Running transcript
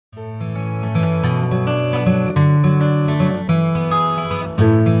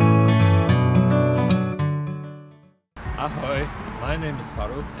My name is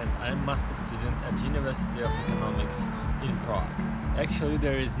Farrukh and I'm master student at University of Economics in Prague. Actually,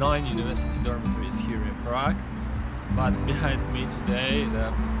 there is 9 university dormitories here in Prague, but behind me today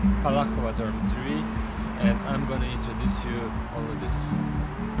the Farrukh dormitory, and I'm gonna introduce you all of this.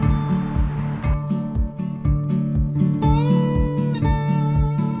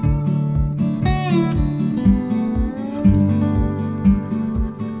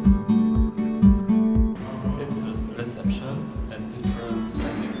 And different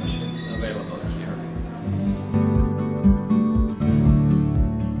vending machines available here.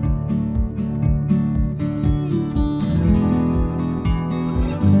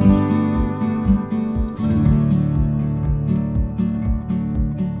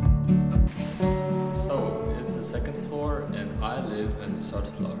 So it's the second floor and I live on the third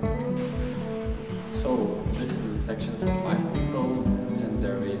floor. So this is the section for 5 people and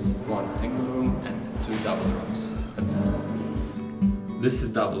there is 1 single room and 2 double rooms. That's all. This is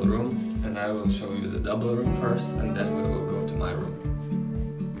double room and I will show you the double room first and then we will go to my room.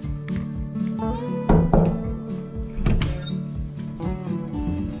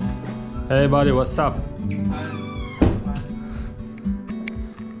 Hey buddy, what's up?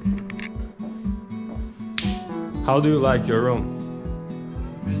 How do you like your room?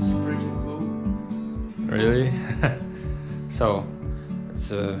 It's pretty cool. Really? So, it's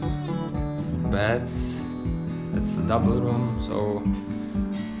a bed, it's a double room, so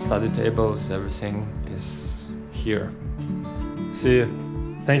study tables, everything is here. See you.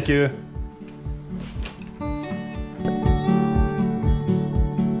 Thank you.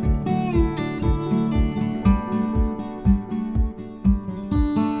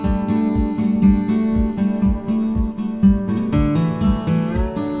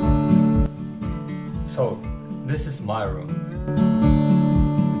 So, this is my room.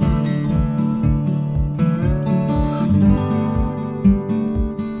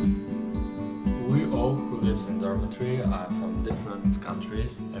 We all who lives in dormitory are from different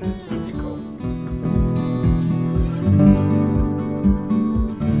countries and it's pretty cool.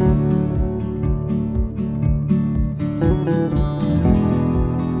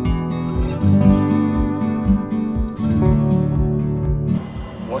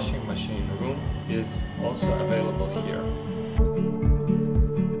 Washing machine room is also available here.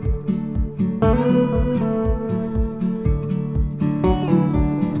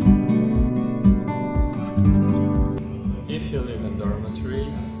 If you live in dormitory,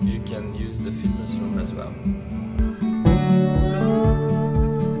 you can use the fitness room as well.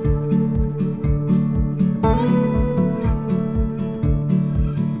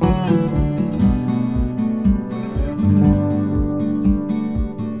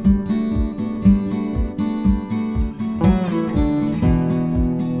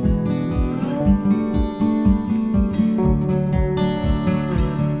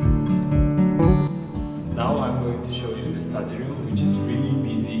 Now I'm going to show you the study room, which is really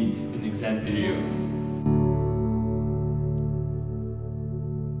busy in exam period.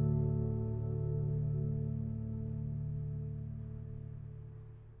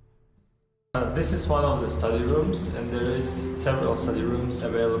 This is one of the study rooms and there is several study rooms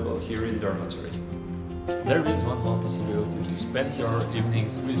available here in dormitory. There is one more possibility to spend your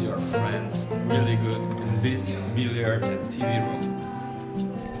evenings with your friends really good in this billiard and TV room.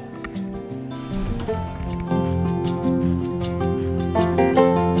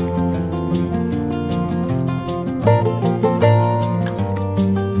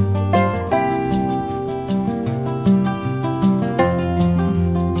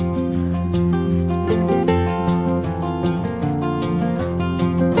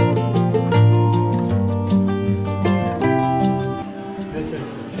 This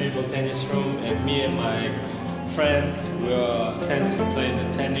is the table tennis room and me and my friends will tend to play the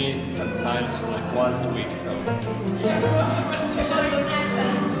tennis sometimes like once a week. So.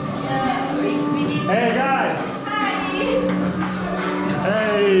 Hey guys!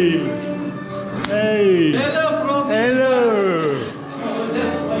 Hey! Hey! Hello from Hello!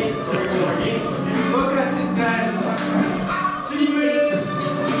 Look at this guy.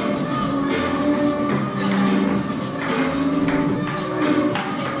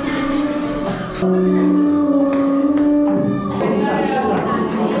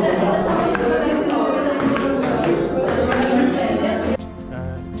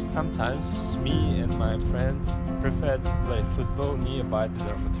 Sometimes me and my friends prefer to play football nearby the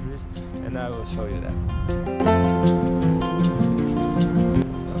dormitories and I will show you that.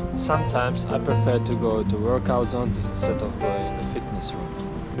 Sometimes I prefer to go to workout zone instead of going to the fitness room.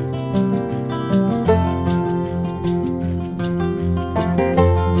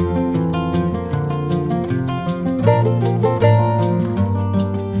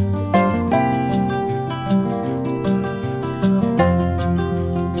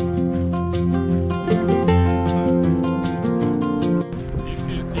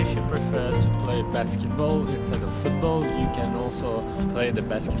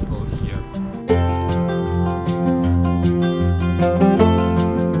 basketball here.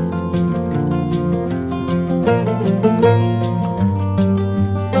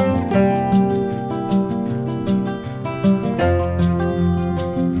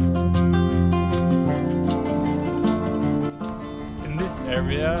 In this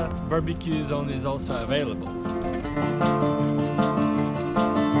area, barbecue zone is also available.